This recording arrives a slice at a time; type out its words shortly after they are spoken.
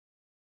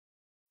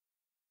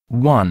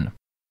1.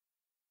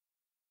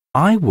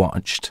 I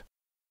watched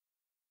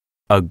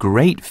a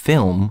great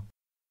film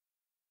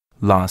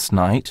last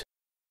night.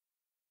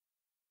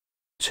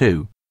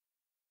 2.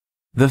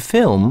 The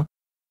film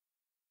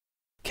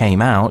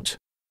came out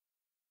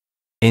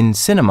in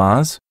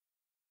cinemas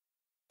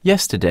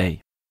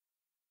yesterday.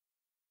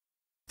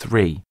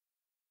 3.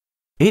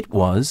 It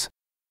was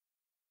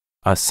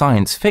a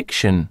science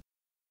fiction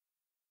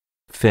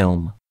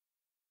film.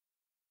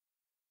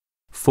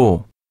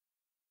 4.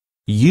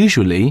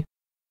 Usually,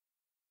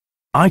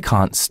 I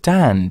can't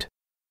stand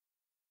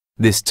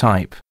this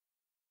type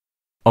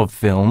of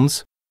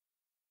films.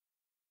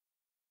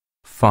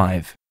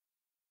 5.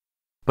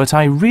 But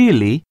I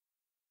really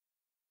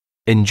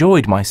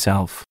enjoyed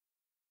myself.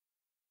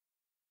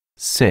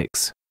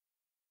 6.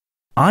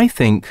 I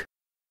think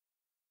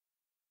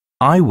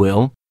I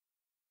will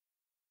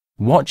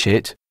watch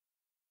it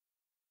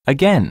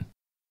again.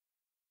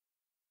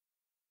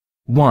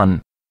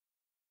 1.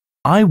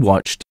 I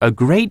watched a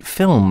great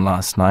film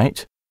last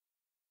night.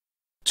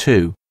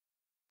 2.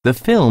 The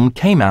film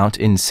came out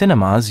in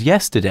cinemas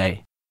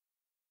yesterday.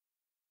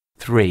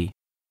 3.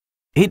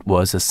 It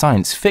was a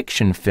science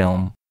fiction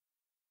film.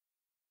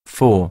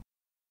 4.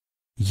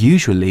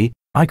 Usually,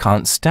 I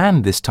can't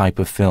stand this type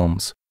of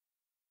films.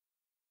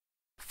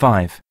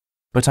 5.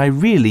 But I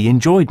really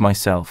enjoyed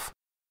myself.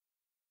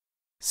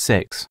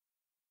 6.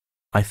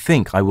 I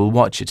think I will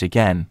watch it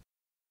again.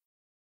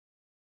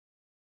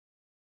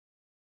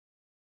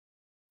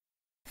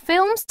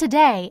 Films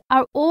today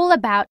are all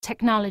about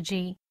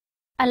technology.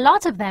 A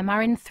lot of them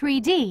are in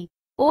 3D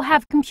or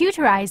have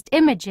computerized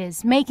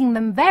images, making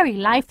them very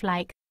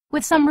lifelike,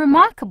 with some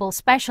remarkable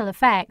special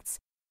effects.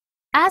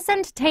 As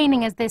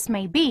entertaining as this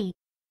may be,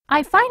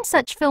 I find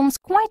such films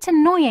quite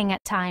annoying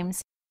at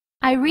times.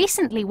 I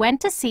recently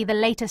went to see the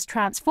latest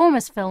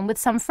Transformers film with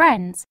some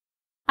friends.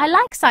 I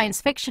like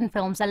science fiction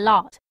films a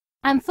lot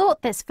and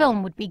thought this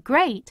film would be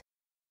great.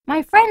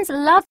 My friends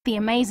loved the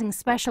amazing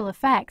special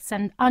effects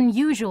and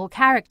unusual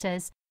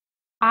characters.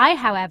 I,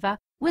 however,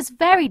 was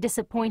very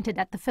disappointed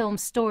at the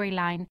film's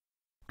storyline.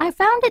 I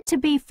found it to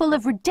be full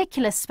of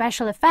ridiculous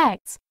special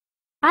effects.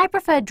 I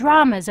prefer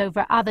dramas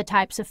over other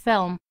types of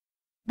film.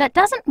 That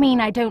doesn't mean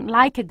I don't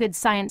like a good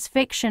science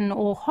fiction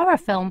or horror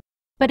film,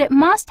 but it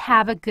must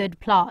have a good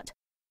plot.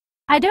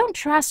 I don't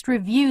trust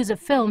reviews of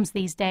films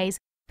these days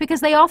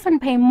because they often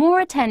pay more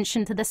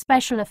attention to the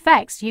special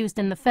effects used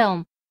in the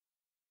film.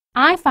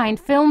 I find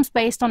films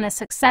based on a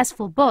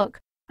successful book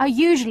are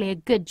usually a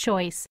good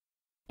choice.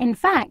 In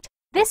fact,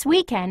 this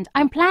weekend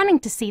I'm planning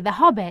to see The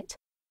Hobbit.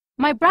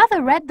 My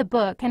brother read the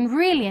book and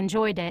really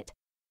enjoyed it.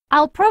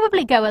 I'll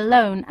probably go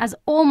alone as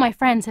all my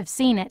friends have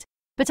seen it,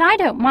 but I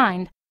don't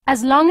mind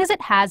as long as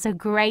it has a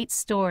great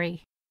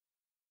story.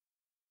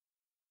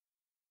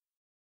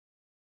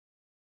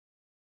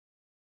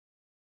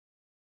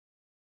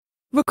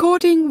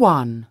 Recording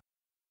 1.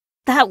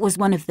 That was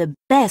one of the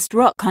best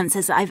rock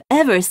concerts I've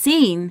ever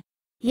seen.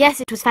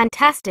 Yes, it was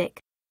fantastic.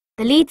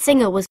 The lead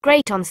singer was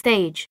great on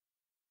stage.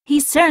 He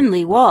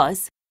certainly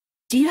was.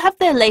 Do you have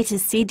their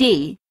latest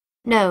CD?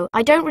 No,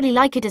 I don't really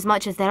like it as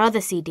much as their other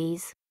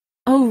CDs.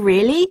 Oh,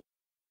 really?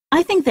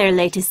 I think their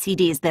latest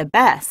CD is their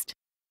best.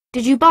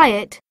 Did you buy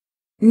it?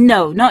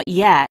 No, not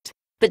yet.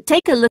 But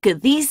take a look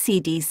at these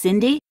CDs,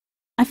 Cindy.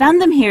 I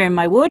found them here in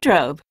my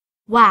wardrobe.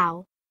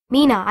 Wow.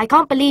 Mina, I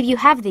can't believe you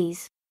have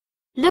these.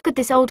 Look at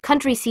this old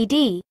country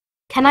CD.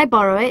 Can I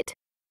borrow it?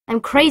 I'm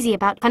crazy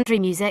about country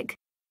music.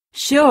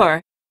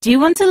 Sure. Do you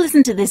want to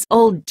listen to this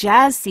old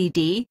jazz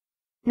CD?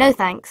 No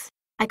thanks.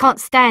 I can't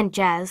stand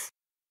jazz.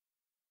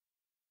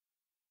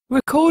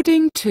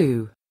 Recording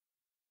 2.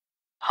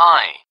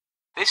 Hi,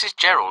 this is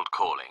Gerald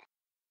calling.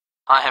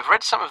 I have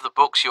read some of the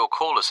books your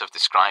callers have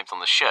described on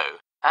the show,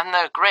 and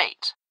they're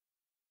great.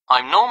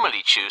 I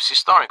normally choose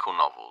historical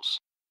novels,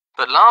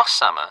 but last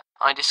summer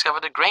I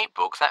discovered a great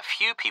book that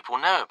few people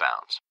know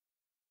about.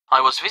 I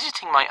was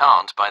visiting my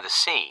aunt by the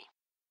sea.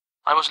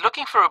 I was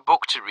looking for a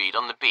book to read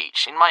on the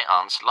beach in my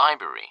aunt's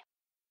library.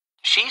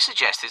 She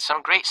suggested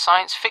some great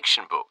science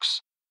fiction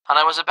books, and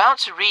I was about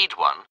to read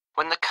one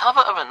when the cover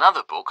of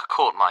another book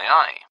caught my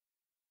eye.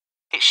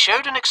 It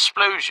showed an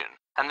explosion,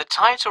 and the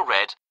title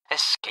read,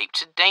 Escape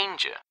to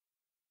Danger.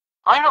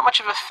 I'm not much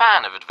of a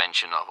fan of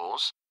adventure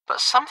novels, but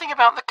something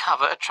about the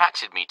cover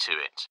attracted me to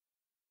it.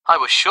 I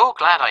was sure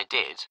glad I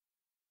did.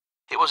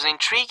 It was an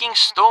intriguing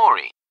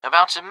story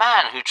about a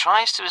man who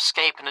tries to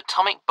escape an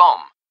atomic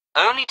bomb,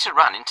 only to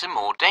run into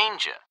more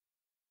danger.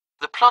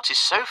 The plot is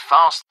so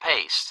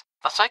fast-paced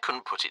that I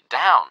couldn't put it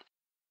down.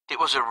 It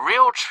was a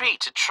real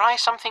treat to try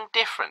something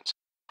different,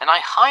 and I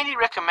highly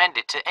recommend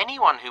it to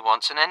anyone who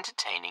wants an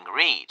entertaining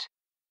read.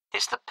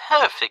 It's the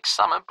perfect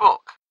summer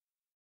book.